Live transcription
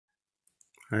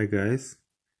Hi guys,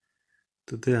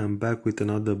 today I'm back with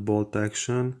another bolt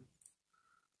action.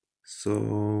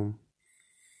 So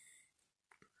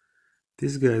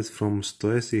this guy is from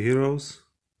Stoessi Heroes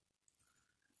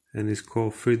and he's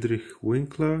called Friedrich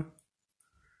Winkler.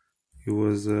 He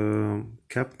was a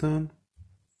captain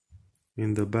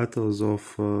in the battles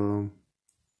of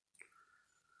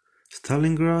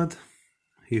Stalingrad.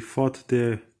 He fought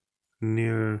there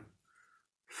near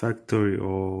factory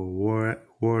or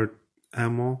war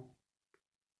ammo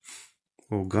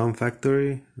or gun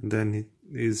factory. Then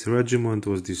his regiment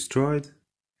was destroyed.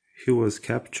 He was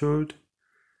captured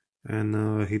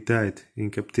and he died in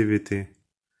captivity.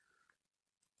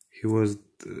 He was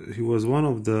one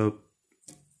of the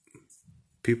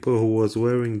people who was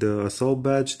wearing the assault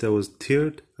badge that was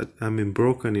teared,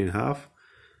 broken in half,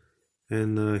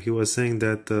 and he was saying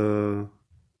that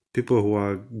people who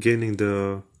are gaining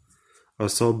the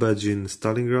assault badge in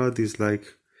Stalingrad is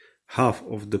like half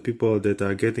of the people that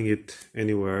are getting it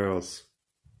anywhere else.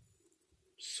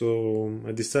 So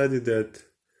I decided that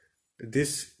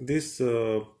this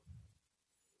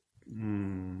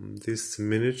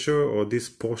miniature or this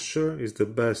posture is the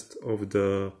best of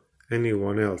the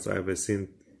anyone else I've ever seen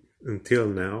until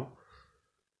now.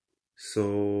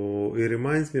 So it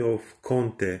reminds me of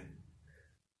Conte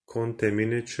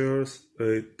miniatures,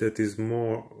 that is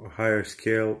more higher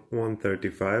scale,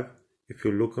 135. If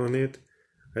you look on it,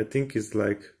 I think it's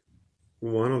like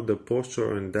one of the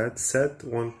posture in that set.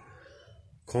 One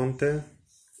Conte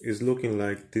is looking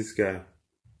like this guy.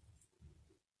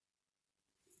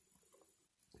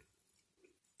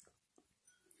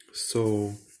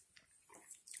 So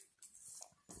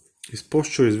his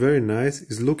posture is very nice.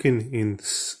 He's looking in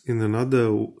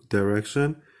another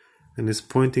direction and is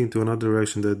pointing to another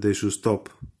direction that they should stop.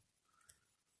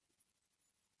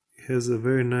 He has a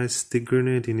very nice stick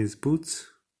grenade in his boots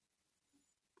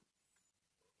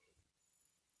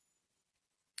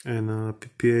and a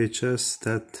PPHS,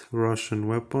 that Russian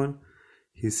weapon.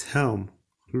 His helm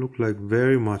looked like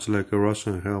very much like a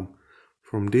Russian helm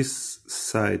from this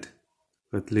side,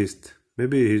 at least.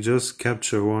 Maybe he just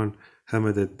captured one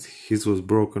helmet that his was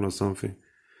broken or something.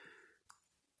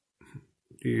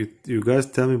 You guys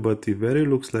tell me, but it very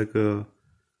looks like a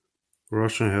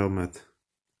Russian helmet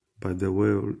by the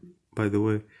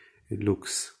way it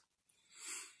looks.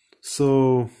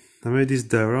 So I made this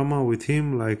diorama with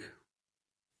him, like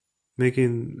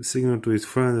making signal to his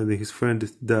friend, and his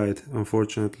friend died,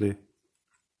 unfortunately.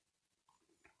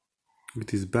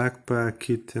 With his backpack,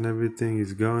 kit and everything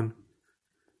is gone.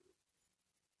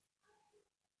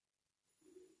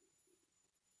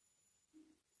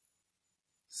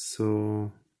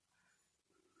 So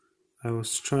I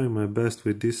was trying my best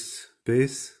with this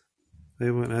base. I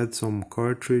even add some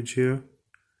cartridge here.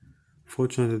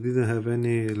 Fortunately, I didn't have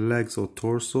any legs or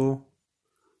torso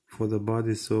for the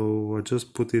body, so I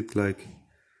just put it like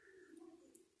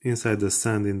inside the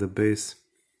sand in the base.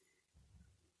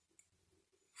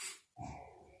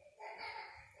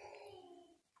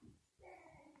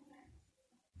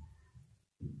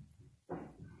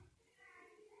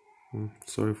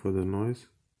 Sorry for the noise,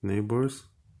 neighbors.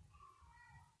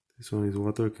 This one is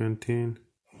water canteen.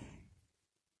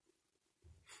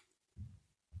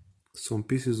 Some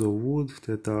pieces of wood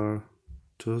that are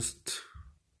just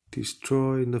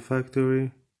destroyed in the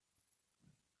factory.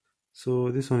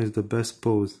 So this one is the best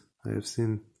pose I have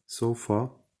seen so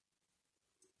far.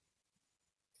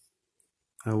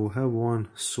 I will have one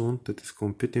soon that is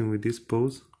competing with this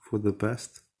pose for the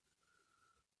best,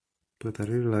 but I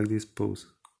really like this pose.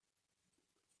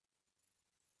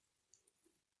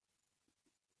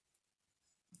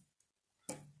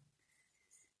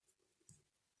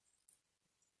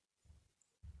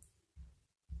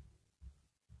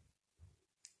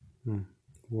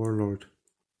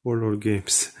 Warlord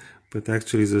games, but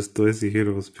actually it's a stoessi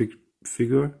Heroes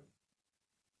figure.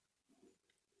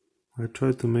 I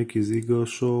tried to make his ego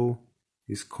show,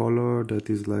 his color that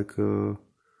is like a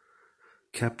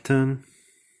captain.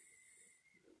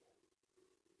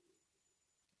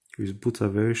 His boots are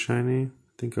very shiny. I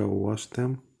think I will wash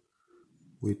them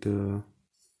with a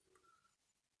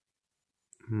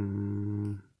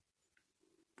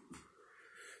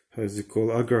how is it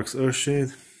called, Agrax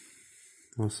Earthshade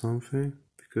or something,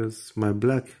 because my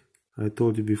black, I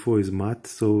told you before, is matte,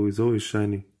 so it's always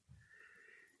shiny.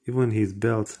 Even his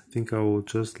belt, I think I will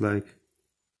just like,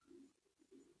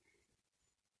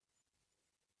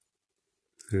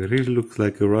 it really looks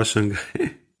like a Russian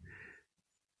guy.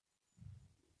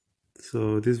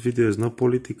 So this video is not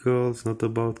political, it's not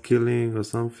about killing or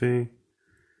something.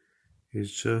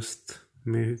 It's just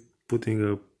me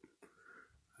putting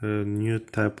a new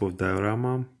type of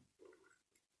diorama.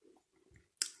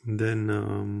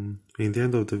 Then in the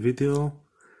end of the video,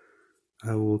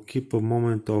 I will keep a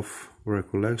moment of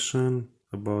recollection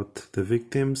about the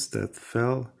victims that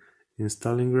fell in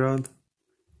Stalingrad,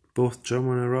 both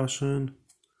German and Russian.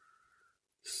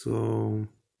 So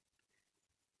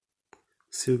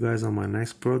see you guys on my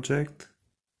next project.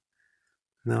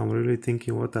 Now I'm really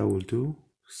thinking what I will do,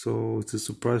 so it's a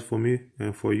surprise for me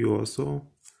and for you also.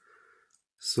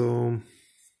 So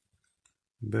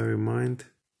bear in mind.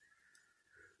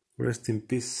 Rest in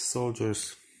peace,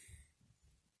 soldiers.